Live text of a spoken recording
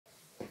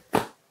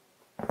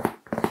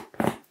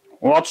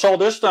What's all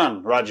this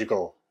then,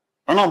 Ragical?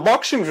 An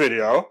unboxing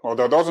video? Well,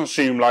 that doesn't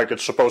seem like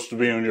it's supposed to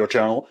be on your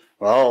channel.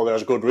 Well,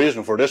 there's good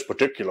reason for this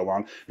particular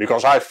one,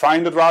 because I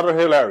find it rather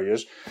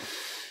hilarious.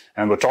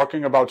 And we're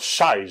talking about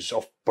size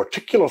of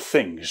particular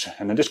things,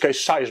 and in this case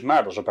size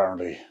matters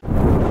apparently.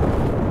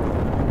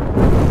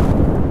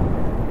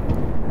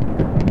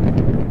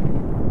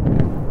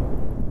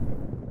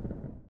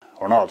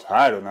 Or not,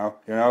 I don't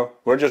know,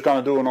 we're just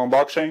gonna do an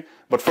unboxing.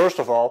 But first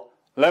of all,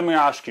 let me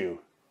ask you,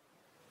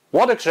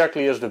 what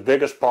exactly is the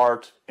biggest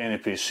part in a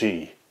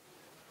PC?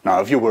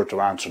 Now, if you were to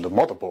answer the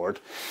motherboard,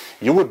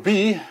 you would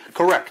be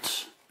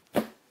correct.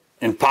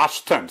 In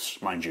past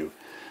tense, mind you.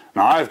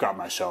 Now, I've got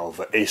myself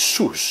a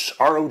ASUS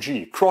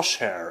ROG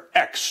Crosshair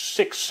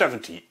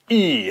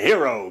X670E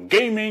Hero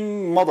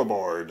Gaming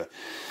Motherboard.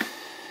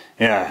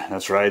 Yeah,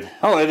 that's right.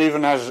 Oh, it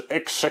even has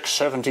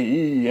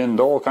X670E and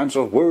all kinds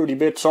of wordy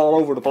bits all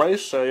over the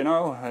place,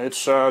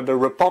 It's the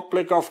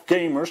Republic of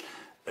Gamers.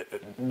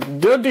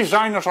 The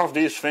designers of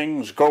these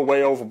things go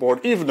way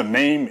overboard. Even the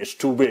name is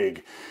too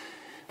big.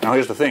 Now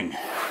here's the thing.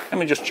 Let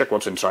me just check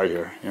what's inside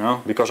here,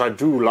 because I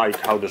do like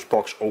how this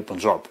box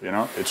opens up,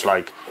 It's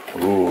like,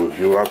 ooh,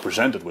 you are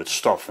presented with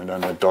stuff and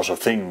then it does a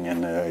thing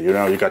and,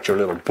 you got your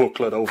little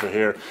booklet over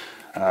here.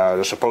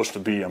 There's supposed to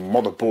be a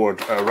motherboard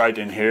right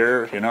in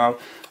here,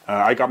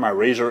 I got my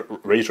riser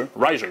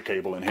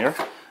cable in here.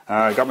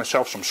 I got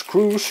myself some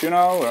screws,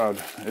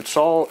 it's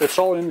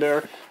all in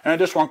there. And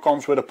this one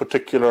comes with a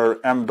particular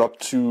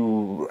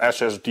M.2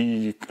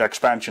 SSD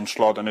expansion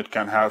slot, and it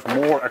can have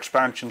more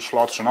expansion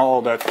slots and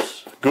all that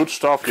good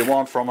stuff you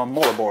want from a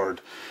motherboard.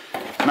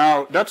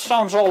 Now, that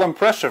sounds all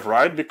impressive,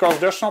 right? Because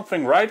there's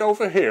something right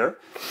over here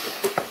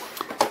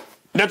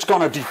that's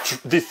gonna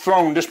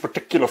dethrone this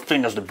particular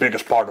thing as the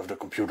biggest part of the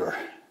computer.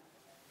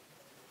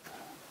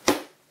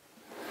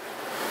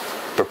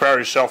 Prepare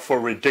yourself for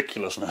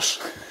ridiculousness.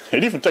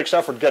 It even takes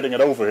effort getting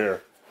it over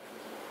here.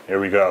 Here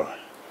we go.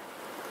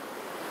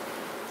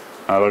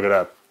 Now look at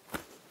that.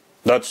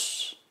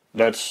 That's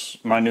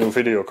my new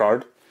video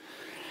card.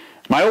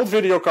 My old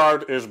video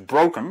card is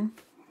broken.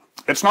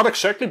 It's not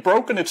exactly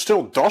broken, it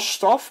still does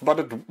stuff, but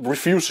it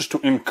refuses to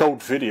encode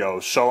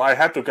videos. So I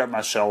had to get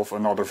myself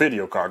another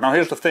video card. Now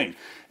here's the thing.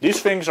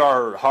 These things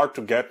are hard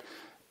to get.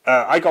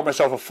 I got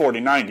myself a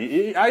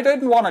 4090. I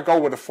didn't want to go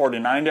with a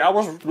 4090. I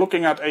was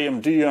looking at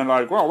AMD and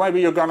like, well, maybe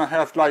you're gonna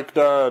have like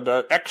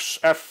the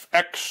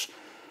XFX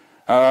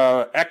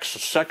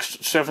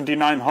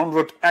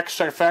X7900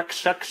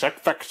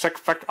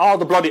 XFX, all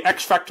the bloody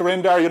X factor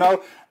in there,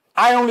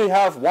 I only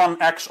have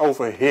one X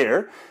over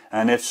here,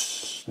 and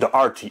it's the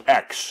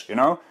RTX,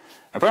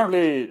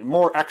 Apparently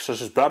more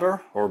X's is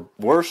better, or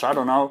worse, I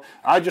don't know.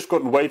 I just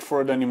couldn't wait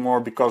for it anymore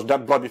because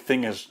that bloody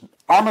thing is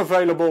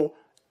unavailable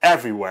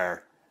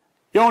everywhere.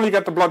 You only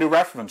get the bloody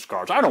reference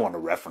cards. I don't want a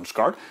reference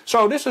card.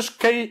 So this is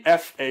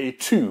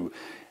KFA2.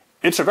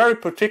 It's a very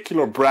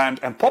particular brand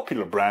and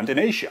popular brand in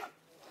Asia.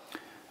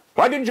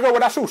 Why didn't you go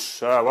with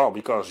ASUS? Well,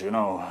 because,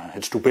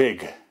 it's too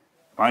big.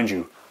 Mind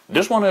you,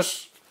 this one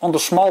is on the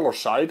smaller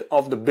side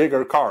of the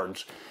bigger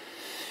cards.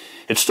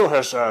 It still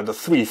has the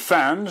 3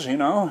 fans,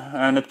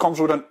 and it comes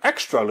with an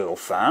extra little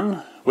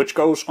fan, which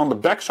goes on the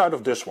back side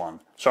of this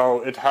one. So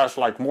it has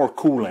like more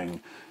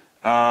cooling.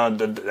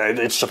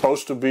 It's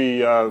supposed to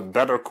be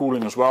better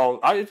cooling as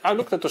well. I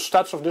looked at the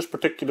stats of this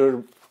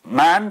particular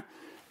man,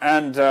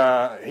 and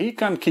he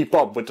can keep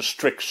up with the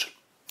Strix.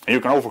 And you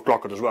can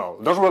overclock it as well.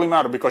 It doesn't really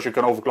matter because you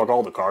can overclock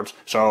all the cards.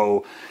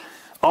 So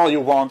all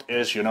you want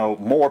is,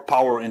 more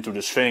power into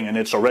this thing, and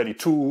it's already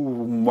too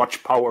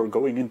much power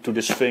going into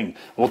this thing.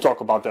 We'll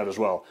talk about that as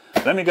well.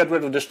 Let me get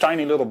rid of this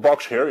tiny little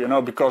box here,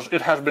 because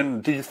it has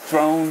been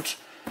dethroned.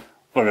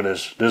 Look at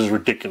this. This is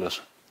ridiculous.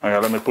 Okay,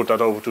 let me put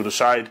that over to the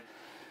side.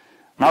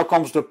 Now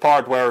comes the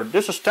part where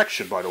this is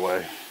textured, by the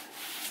way.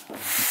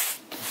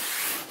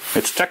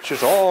 It's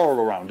textures all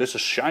around. This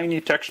is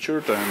shiny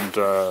textured and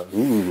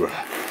ooh.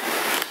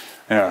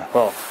 Yeah,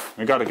 well,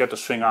 we gotta get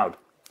this thing out.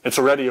 It's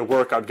already a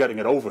workout getting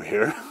it over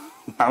here.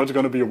 Now it's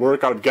gonna be a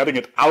workout getting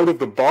it out of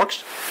the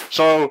box.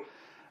 So,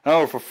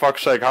 oh, for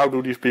fuck's sake, how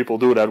do these people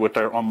do that with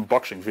their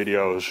unboxing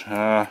videos?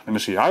 Let me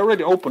see. I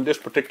already opened this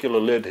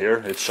particular lid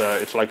here. It's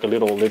like a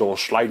little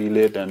slidey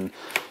lid, and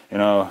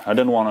I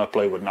didn't want to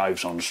play with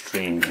knives on the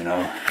stream.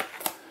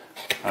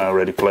 I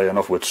already play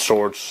enough with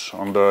swords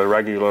on the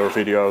regular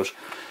videos.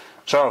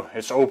 So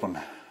it's open.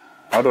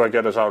 How do I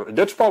get this out?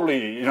 That's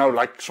probably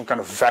like some kind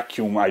of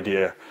vacuum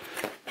idea.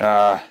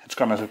 It's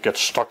gonna get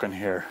stuck in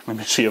here. Let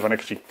me see if I can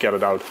actually get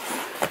it out.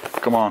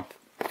 Come on,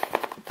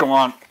 come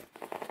on,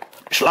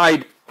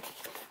 slide.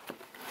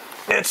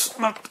 It's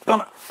not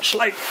gonna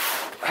slide.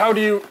 How do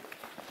you...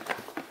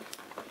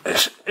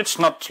 It's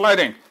not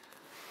sliding.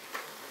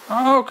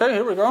 Oh, okay,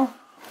 here we go.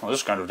 Well,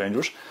 this is kind of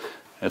dangerous.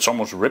 It's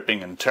almost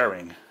ripping and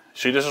tearing.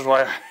 See, this is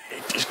why I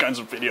hate these kinds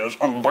of videos.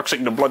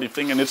 Unboxing the bloody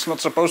thing and it's not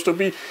supposed to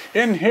be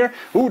in here.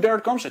 Ooh, there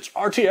it comes. It's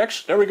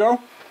RTX. There we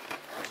go.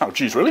 Oh,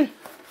 geez, really?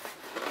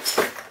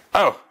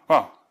 Oh,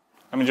 well.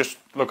 Let me just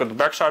look at the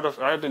backside of...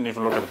 I didn't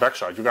even look at the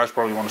backside. You guys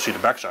probably want to see the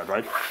backside,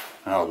 right?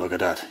 Oh, look at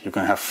that. You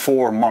can have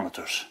 4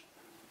 monitors.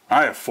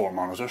 I have 4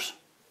 monitors.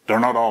 They're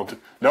not all,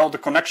 the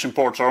connection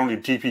ports are only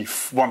DP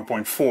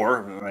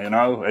 1.4, you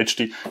know,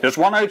 HD. There's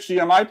one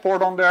HDMI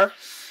port on there.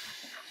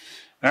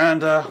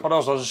 And what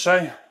else does it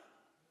say?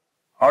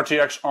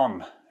 RTX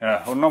on.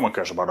 Yeah, well, no one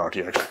cares about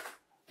RTX.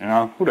 You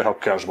know, who the hell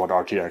cares about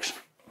RTX?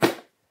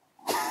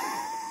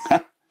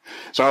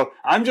 So,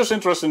 I'm just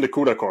interested in the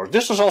CUDA core.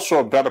 This is also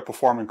a better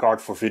performing card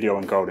for video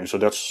encoding, so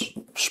that's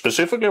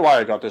specifically why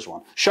I got this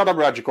one. Shut up,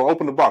 Ragical,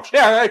 open the box.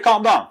 Yeah, hey,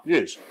 calm down.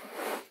 Yes.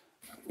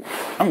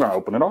 I'm gonna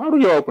open it up. How do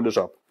you open this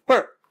up?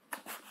 Where?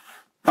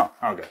 Oh,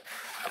 okay.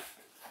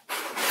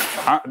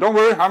 Don't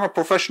worry, I'm a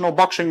professional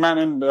boxing man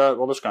and,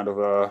 well, this kind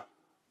of,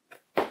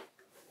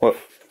 well,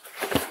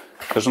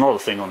 there's another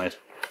thing on it.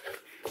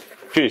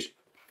 Jeez.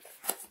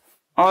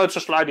 Oh, it's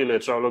a slidey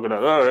lid, so look at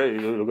that. Oh, hey,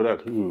 look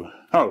at that. Ooh.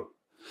 Oh.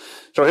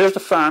 So here's the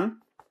fan.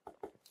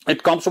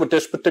 It comes with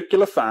this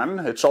particular fan.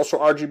 It's also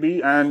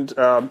RGB and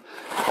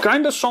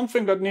kind of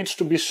something that needs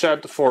to be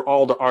said for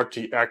all the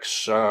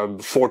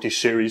RTX 40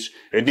 series.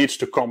 It needs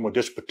to come with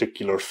this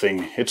particular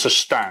thing. It's a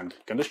stand.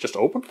 Can this just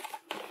open?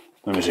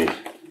 Let me see.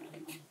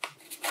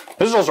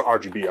 This is also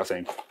RGB, I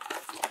think.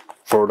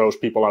 For those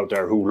people out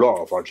there who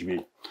love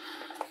RGB.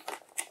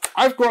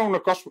 I've grown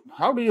accustomed.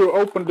 How do you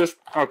open this?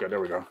 Okay, there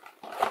we go.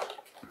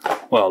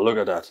 Well, look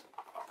at that.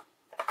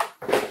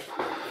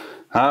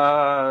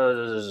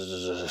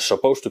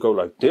 Supposed to go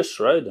like this,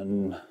 right?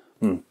 And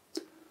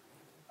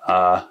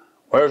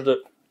where's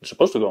the? It's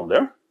supposed to go in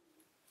there.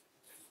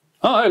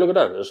 Oh, hey, look at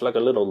that! There's like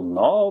a little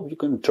knob you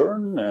can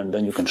turn, and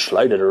then you can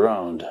slide it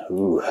around.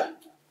 Ooh,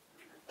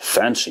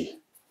 fancy.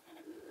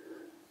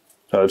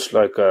 So it's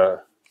like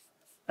a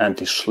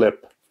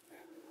anti-slip.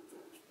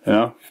 You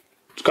know,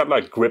 it's got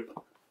like grip.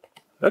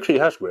 It actually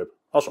has grip.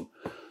 Awesome.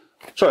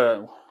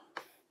 So,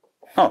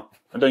 oh,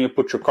 and then you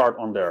put your card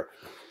on there.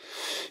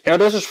 Yeah,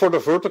 this is for the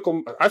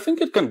vertical. I think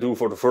it can do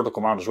for the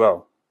vertical mount as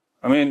well.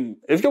 I mean,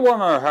 if you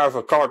want to have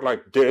a card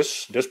like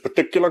this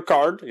particular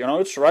card, you know,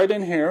 it's right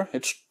in here.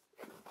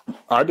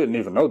 I didn't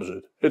even notice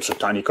it. It's a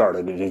tiny card.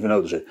 I didn't even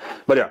notice it.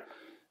 But yeah,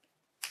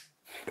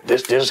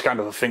 this is kind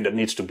of a thing that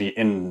needs to be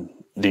in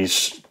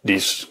these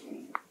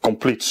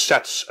complete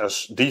sets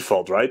as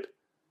default, right?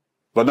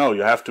 But no,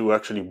 you have to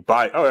actually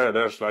buy. Oh yeah,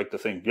 there's like the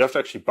thing. You have to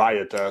actually buy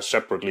it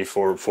separately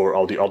for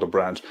all the other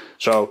brands.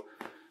 So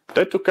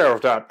they took care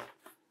of that.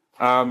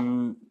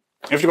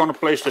 If you're going to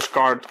place this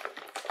card,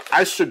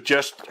 I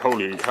suggest,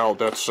 holy hell,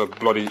 that's a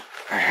bloody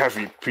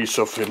heavy piece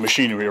of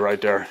machinery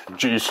right there.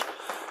 Jeez.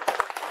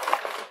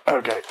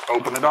 Okay,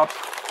 open it up.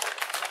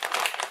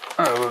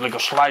 Oh, like a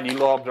slidey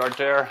lob right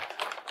there.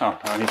 Oh,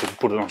 I need to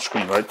put it on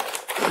screen, right?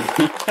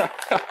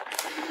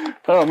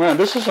 Oh man,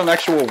 this is an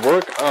actual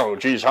work. Oh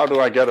geez, how do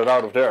I get it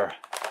out of there?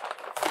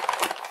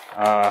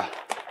 Oh,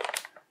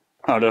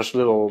 there's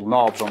little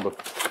knobs on the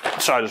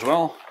side as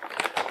well.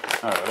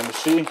 Alright, let me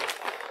see.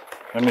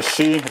 Let me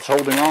see, it's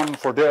holding on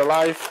for dear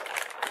life.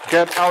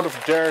 Get out of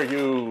there,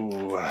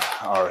 you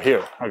are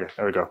here. Okay,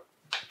 there we go.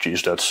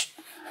 Jeez, that's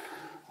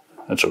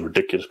a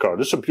ridiculous card.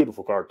 This is a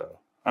beautiful card though.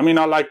 I mean,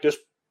 I like this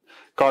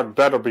card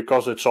better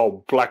because it's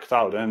all blacked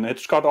out and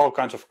it's got all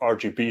kinds of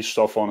RGB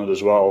stuff on it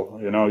as well.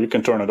 You know, you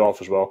can turn it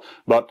off as well.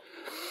 But,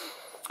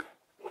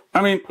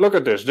 I mean, look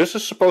at this. This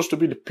is supposed to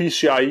be the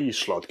PCIe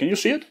slot. Can you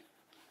see it?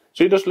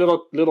 See this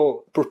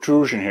little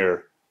protrusion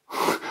here?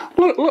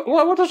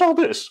 What is all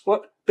this?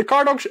 What? The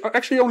card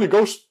actually only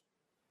goes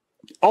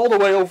all the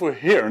way over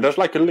here, and there's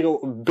like a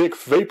little big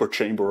vapor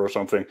chamber or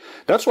something.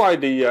 That's why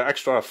the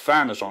extra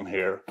fan is on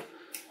here.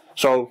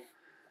 So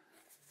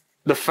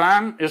the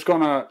fan is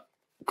gonna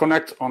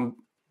connect on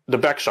the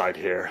backside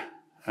here,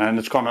 and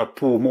it's gonna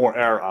pull more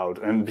air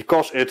out. And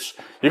because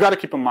you gotta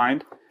keep in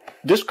mind,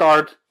 this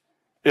card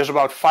is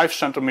about 5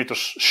 centimeters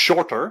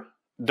shorter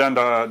than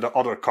the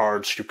other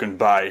cards you can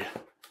buy.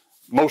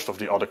 Most of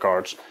the other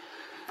cards.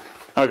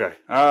 Okay,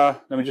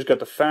 let me just get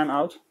the fan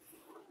out.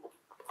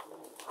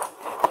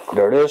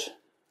 There it is.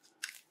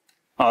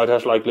 Oh, it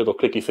has like little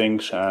clicky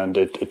things and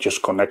it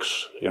just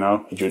connects, you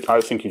know.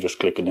 I think you just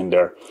click it in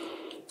there.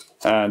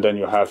 And then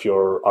you have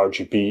your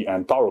RGB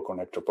and power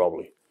connector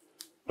probably.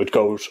 Which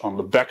goes on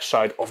the back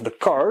side of the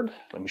card.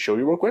 Let me show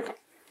you real quick.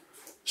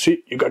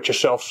 See, you got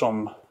yourself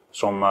some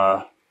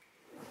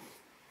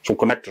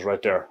connectors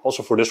right there.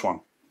 Also for this one.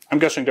 I'm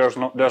guessing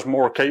there's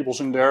more cables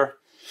in there.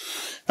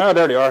 Ah,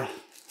 there they are.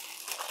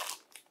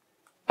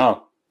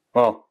 Oh,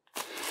 well,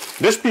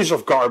 this piece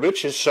of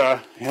garbage is, you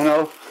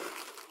know,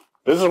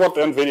 this is what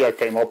NVIDIA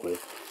came up with.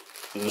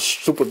 This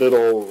stupid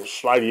little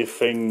slidey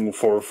thing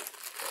for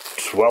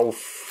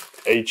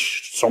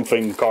 12H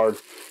something card.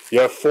 You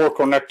have 4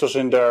 connectors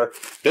in there.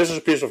 This is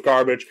a piece of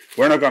garbage.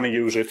 We're not going to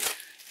use it.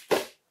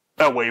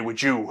 Away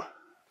with you.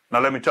 Now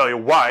let me tell you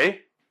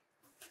why.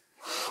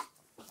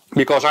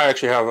 Because I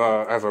actually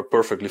have a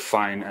perfectly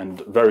fine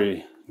and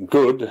very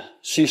good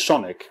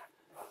Seasonic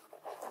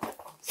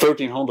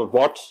 1300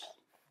 watt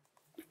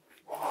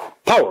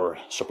power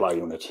supply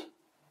unit.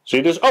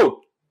 See this?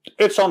 Oh,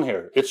 it's on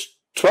here. It's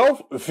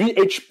 12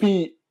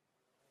 VHP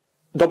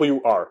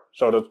WR.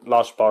 So the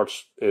last part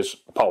is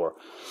power.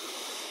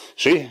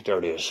 See, there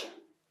it is.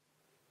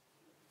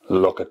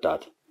 Look at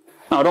that.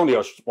 Now it only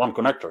has one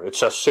connector. It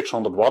says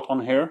 600 watt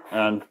on here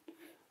and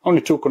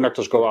only 2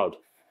 connectors go out.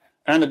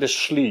 And it is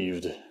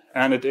sleeved.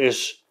 And it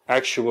is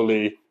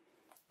actually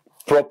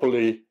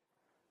properly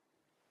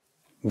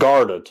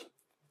guarded.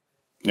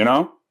 You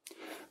know?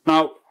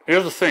 Now,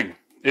 here's the thing.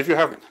 If you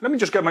have... Let me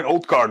just get my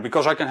old card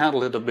because I can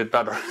handle it a bit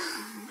better.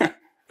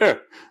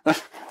 Here.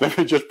 Let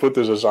me just put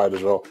this aside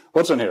as well.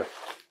 What's in here?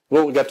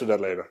 We'll get to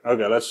that later.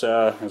 Okay, let's...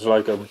 it's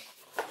like a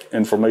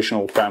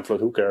informational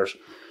pamphlet. Who cares?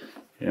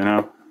 You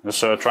know? Let's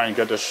try and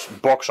get this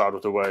box out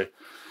of the way.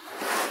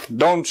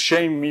 Don't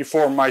shame me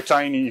for my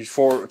tiny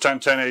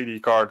 1080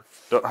 card.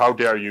 How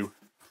dare you?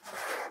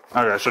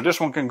 Okay, so this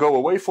one can go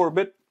away for a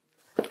bit.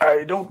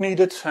 I don't need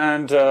it,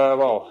 and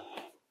well,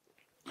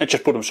 let's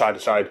just put them side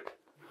to side.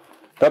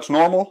 That's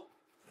normal.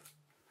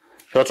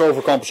 That's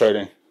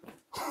overcompensating.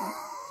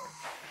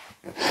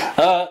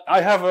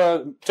 I have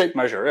a tape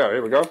measure. Yeah,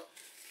 here we go.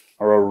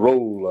 Or a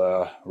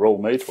roll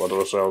mate. What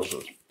else?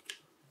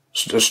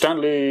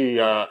 Stanley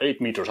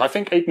 8 meters. I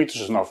think 8 meters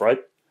is enough,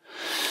 right?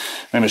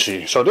 Let me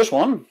see. So this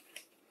one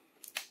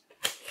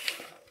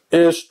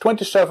is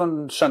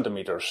 27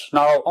 centimeters.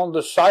 Now on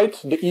the side,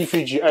 the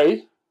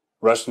EVGA,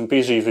 rest in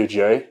peace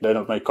EVGA, they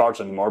don't make cards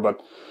anymore,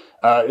 but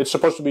it's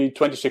supposed to be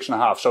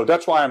 26.5. So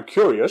that's why I'm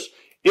curious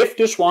if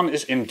this one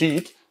is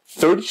indeed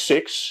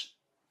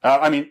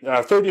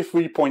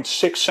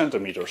 33.6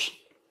 centimeters.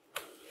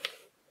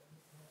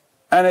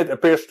 And it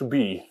appears to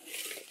be.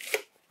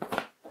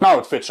 Now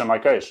it fits in my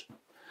case.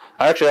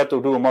 I actually had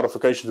to do a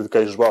modification to the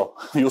case as well.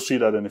 You'll see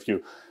that in a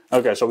few.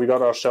 Okay, so we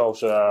got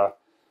ourselves a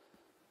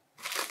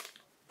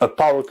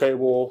power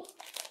cable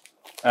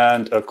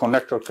and a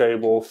connector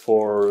cable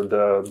for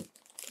the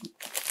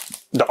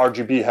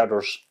RGB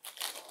headers.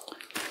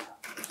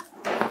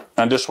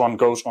 And this one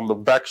goes on the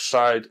back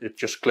side. It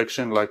just clicks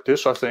in like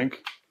this, I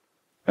think.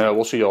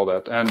 We'll see all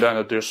that. And then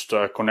it just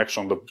connects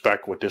on the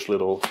back with this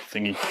little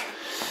thingy.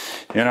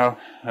 You know,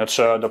 that's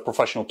the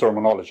professional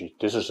terminology.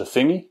 This is a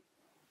thingy.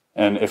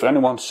 And if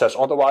anyone says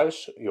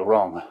otherwise, you're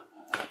wrong.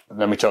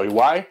 Let me tell you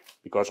why.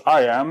 Because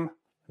I am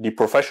the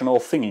professional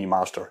thingy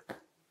master.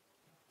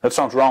 That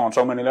sounds wrong on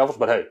so many levels,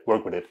 but hey,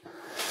 work with it.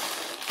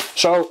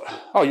 So,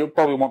 oh, you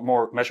probably want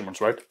more measurements,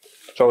 right?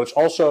 So it's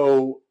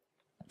also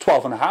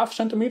 12.5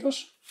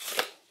 centimeters.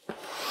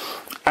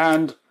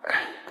 And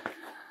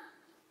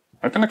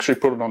I can actually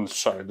put it on the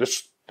side.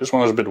 This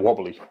one is a bit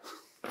wobbly.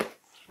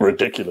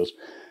 Ridiculous.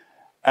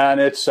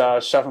 And it's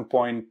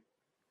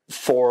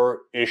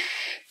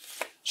 7.4-ish,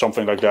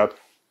 something like that.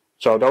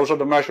 So those are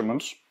the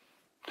measurements.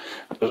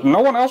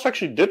 No one else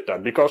actually did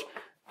that because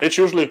it's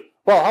usually,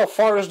 well, how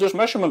far is this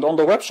measurement on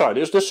the website?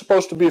 Is this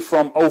supposed to be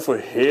from over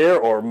here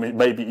or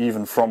maybe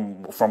even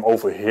from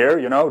over here,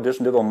 you know, this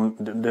little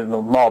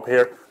knob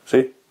here,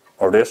 see?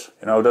 Or this,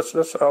 you know, that's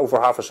over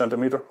 0.5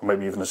 centimeter, or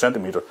maybe even 1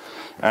 centimeter.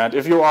 And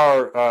if you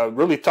are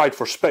really tight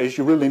for space,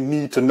 you really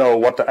need to know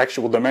what the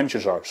actual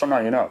dimensions are. So now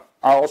you know.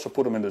 I'll also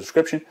put them in the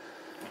description.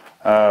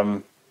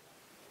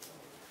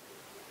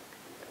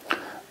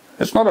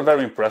 It's not a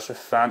very impressive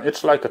fan.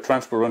 It's like a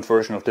transparent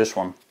version of this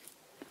one.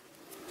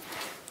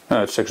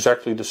 It's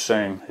exactly the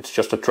same. It's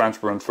just a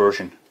transparent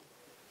version.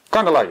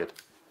 Kind of like it.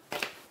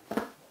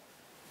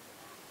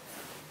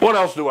 What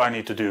else do I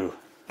need to do?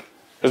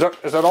 Is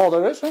that all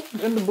there is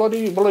in the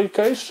bloody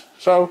case?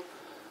 So,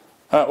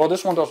 well,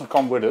 this one doesn't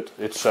come with it.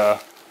 It's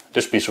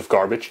this piece of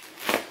garbage.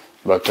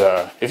 But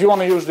if you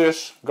want to use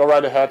this, go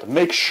right ahead.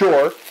 Make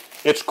sure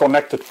it's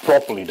connected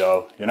properly,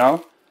 though. You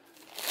know.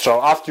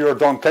 So after you're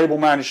done cable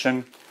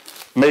managing,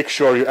 make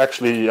sure you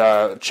actually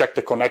check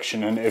the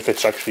connection and if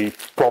it's actually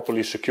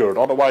properly secured.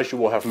 Otherwise, you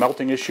will have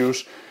melting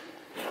issues.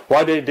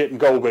 Why they didn't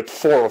go with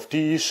 4 of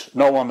these,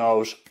 no one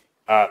knows.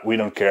 We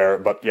don't care,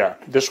 but yeah,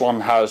 this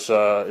one is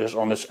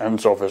on its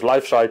ends of its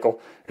life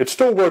cycle. It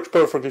still works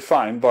perfectly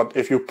fine, but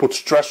if you put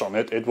stress on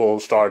it, it will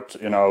start,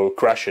 you know,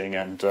 crashing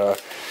and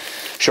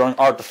showing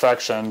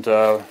artifacts and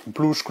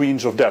blue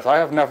screens of death. I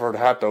have never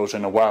had those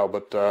in a while,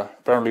 but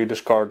apparently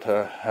this card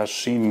has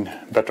seen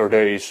better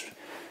days.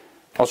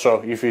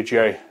 Also,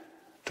 EVGA,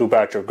 too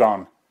bad you're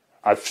gone.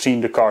 I've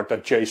seen the card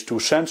that Jay's 2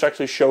 cents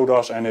actually showed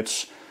us, and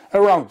it's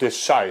around this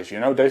size, you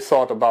know. They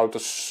thought about a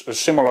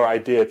similar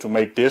idea to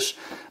make this,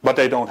 but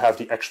they don't have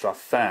the extra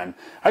fan.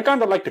 I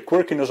kind of like the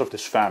quirkiness of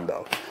this fan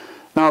though.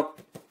 Now,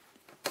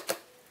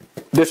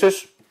 this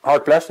is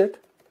hard plastic.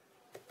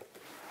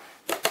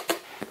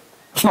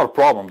 It's not a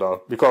problem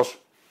though, because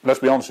let's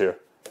be honest here,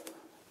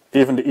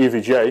 even the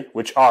EVGA,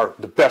 which are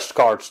the best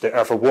cards they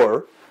ever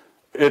were,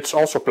 it's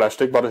also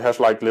plastic, but it has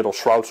like little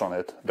shrouds on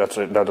it.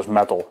 That is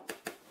metal.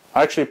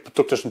 I actually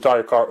took this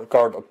entire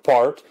card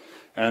apart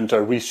and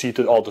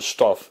reseated all the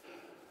stuff.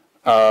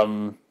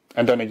 And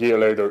then a year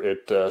later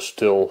it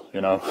still,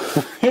 you know,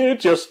 it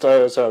just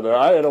said,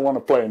 I don't want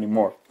to play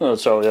anymore.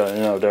 So yeah,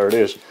 you know, there it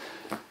is.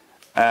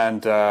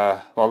 And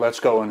well, let's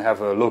go and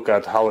have a look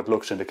at how it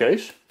looks in the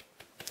case.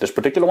 This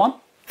particular one.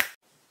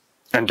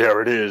 And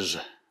there it is.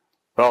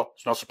 Well,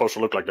 it's not supposed to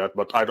look like that,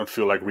 but I don't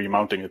feel like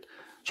remounting it.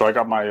 So I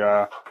got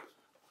my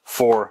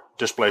 4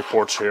 display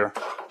ports here,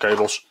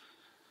 cables.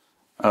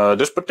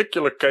 This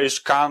particular case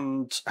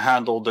can't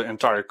handle the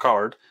entire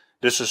card.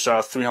 This is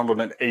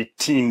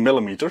 318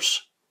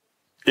 millimeters.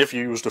 If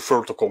you use the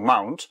vertical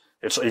mount,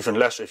 it's even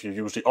less if you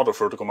use the other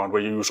vertical mount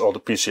where you use all the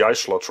PCI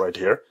slots right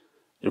here.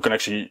 You can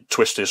actually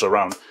twist this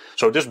around.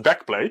 So this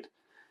backplate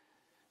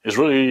is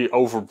really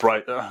over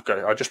bright.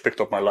 Okay, I just picked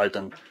up my light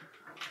and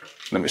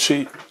let me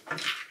see.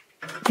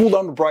 Pull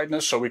down the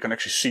brightness so we can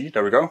actually see.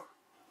 There we go.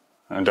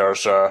 And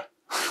there's a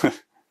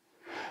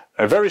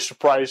very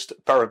surprised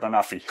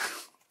Paradanafi.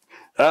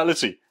 Let's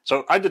see.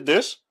 So I did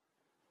this.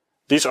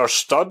 These are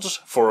studs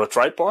for a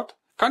tripod.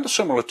 Kind of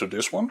similar to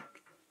this one.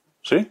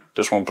 See?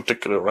 This one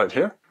particular right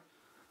here.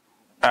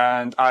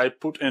 And I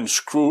put in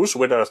screws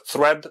with a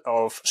thread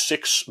of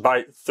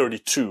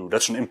 6x32.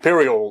 That's an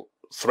imperial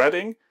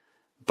threading,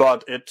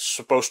 but it's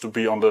supposed to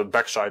be on the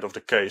backside of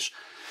the case.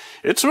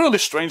 It's really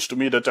strange to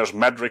me that there's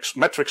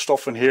metric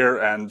stuff in here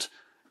and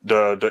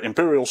the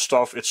imperial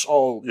stuff. It's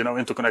all, you know,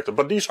 interconnected.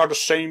 But these are the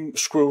same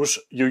screws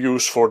you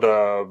use for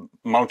the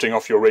mounting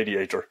of your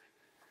radiator.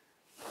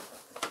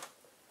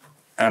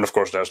 And of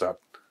course there's that.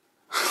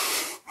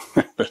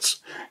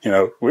 That's, you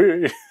know,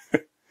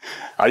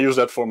 I use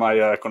that for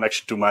my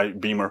connection to my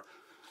beamer.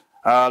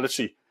 Let's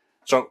see.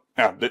 So,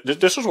 yeah,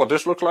 this is what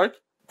this looks like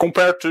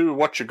compared to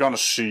what you're gonna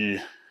see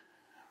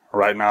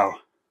right now.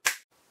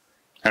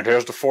 And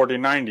here's the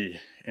 4090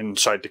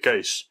 inside the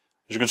case.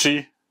 As you can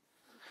see,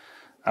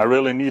 I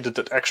really needed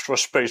that extra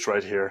space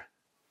right here.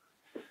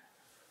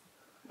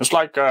 It's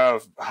like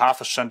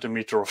half a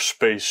centimeter of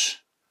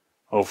space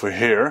over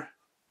here,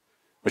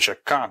 which I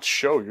can't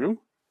show you.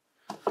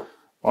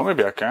 Well,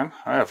 maybe I can.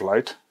 I have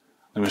light.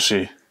 Let me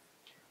see.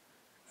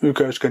 You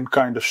guys can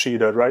kind of see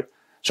that, right?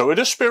 So it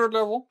is spirit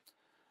level.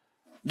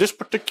 This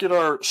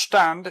particular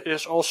stand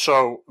is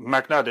also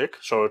magnetic,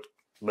 so it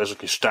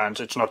basically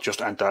stands. It's not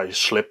just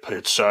anti-slip,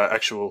 it's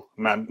actual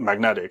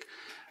magnetic.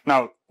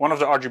 Now, one of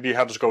the RGB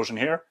headers goes in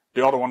here.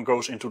 The other one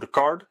goes into the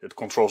card. It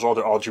controls all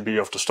the RGB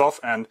of the stuff,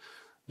 and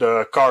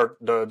the card,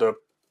 the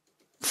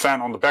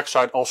fan on the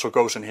backside also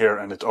goes in here,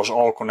 and it is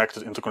all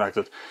connected,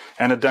 interconnected,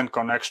 and it then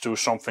connects to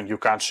something you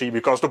can't see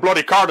because the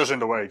bloody card is in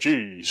the way.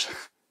 Jeez.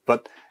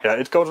 But yeah,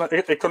 it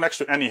connects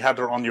to any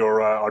header on your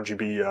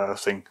RGB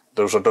thing.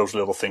 Those are those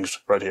little things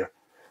right here.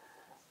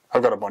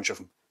 I've got a bunch of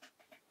them.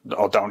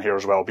 All down here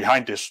as well.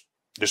 Behind this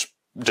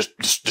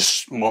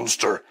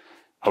monster.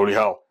 Holy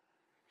hell.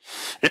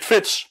 It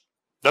fits.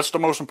 That's the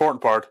most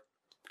important part.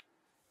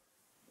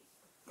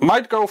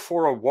 Might go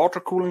for a water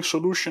cooling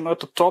solution at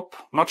the top.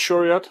 Not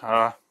sure yet.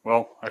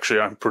 Well,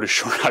 actually I'm pretty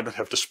sure I don't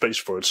have the space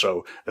for it,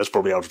 so that's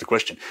probably out of the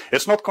question.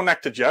 It's not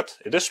connected yet.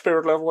 It is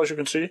spirit level, as you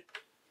can see.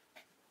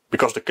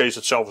 Because the case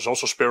itself is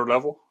also spirit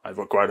level.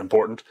 Quite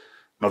important.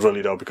 Not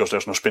really though, because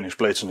there's no spinning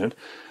plates in it.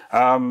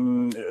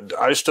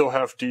 I still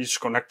have these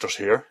connectors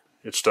here.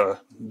 It's the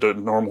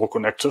normal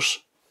connectors.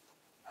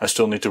 I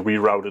still need to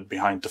reroute it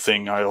behind the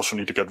thing. I also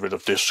need to get rid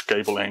of this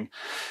cabling.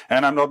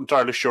 And I'm not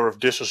entirely sure if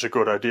this is a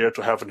good idea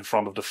to have it in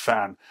front of the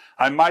fan.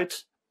 I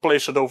might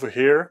place it over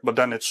here, but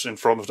then it's in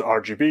front of the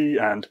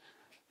RGB, and,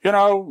 you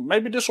know,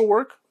 maybe this will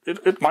work.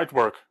 It might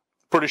work.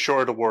 Pretty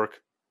sure it'll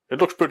work. It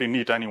looks pretty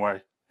neat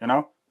anyway, you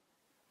know?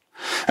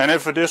 And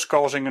if it is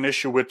causing an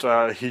issue with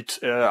heat,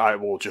 I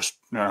will just,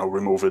 you know,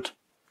 remove it.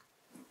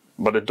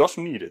 But it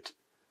doesn't need it.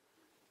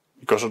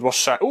 Because it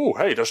was oh,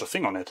 hey, there's a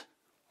thing on it.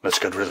 Let's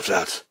get rid of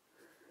that.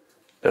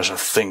 There's a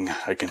thing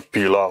I can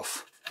peel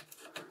off.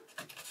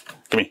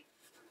 Gimme.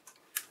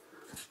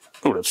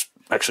 Oh, that's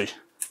actually,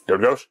 there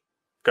it goes.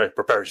 Okay,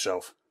 prepare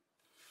yourself.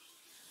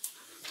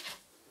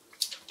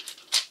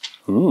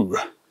 Ooh.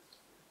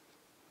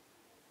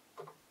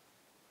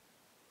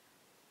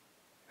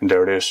 And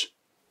there it is.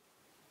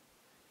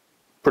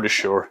 Pretty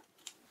sure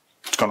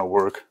it's gonna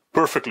work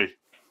perfectly.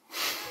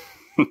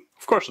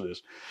 Of course it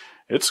is.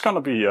 It's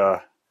gonna be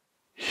a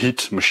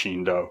heat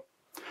machine though.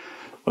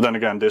 But then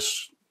again,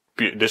 this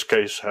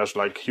case has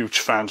like huge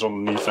fans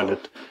underneath, and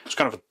it's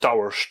kind of a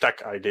tower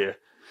stack idea.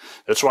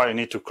 That's why I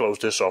need to close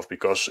this off,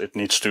 because it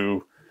needs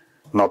to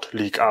not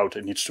leak out.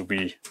 It needs to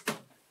be,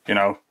 you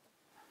know,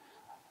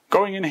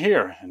 going in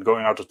here and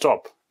going out the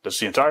top. That's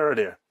the entire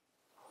idea.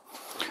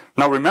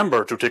 Now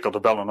remember to tickle the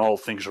bell on all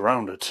things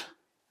around it.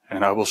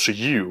 And I will see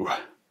you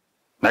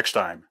next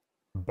time.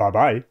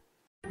 Bye-bye.